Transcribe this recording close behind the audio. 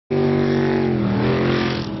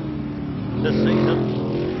this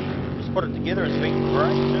season. Just put it together. It's been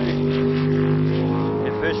great too.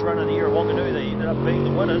 Their first run of the year at Wanganui, they ended up being the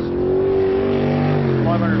winners.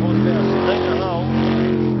 500 horsepower, Selena Hull,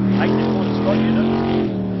 18-point Scott unit.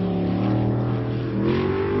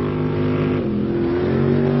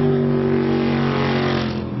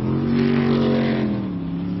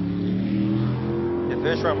 Their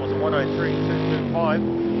first run was a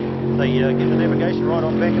 103.225. They get the navigation right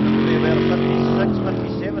on back, and it'll be about a 56,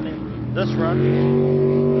 57 in this run.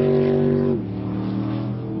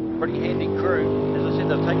 Pretty handy crew. As I said,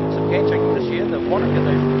 they've taken some catching this year. The Wanaka,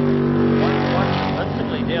 they won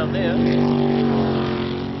instantly down there.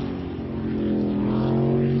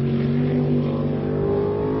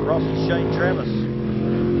 Ross and Shane Travis.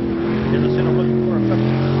 As I said, I'm looking for a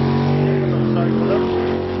 57 or so for them.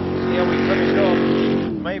 See how we finished off.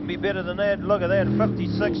 Maybe better than that. Look at that,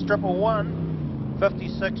 56,111.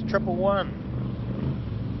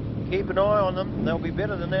 56,111. Keep an eye on them. They'll be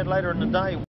better than that later in the day.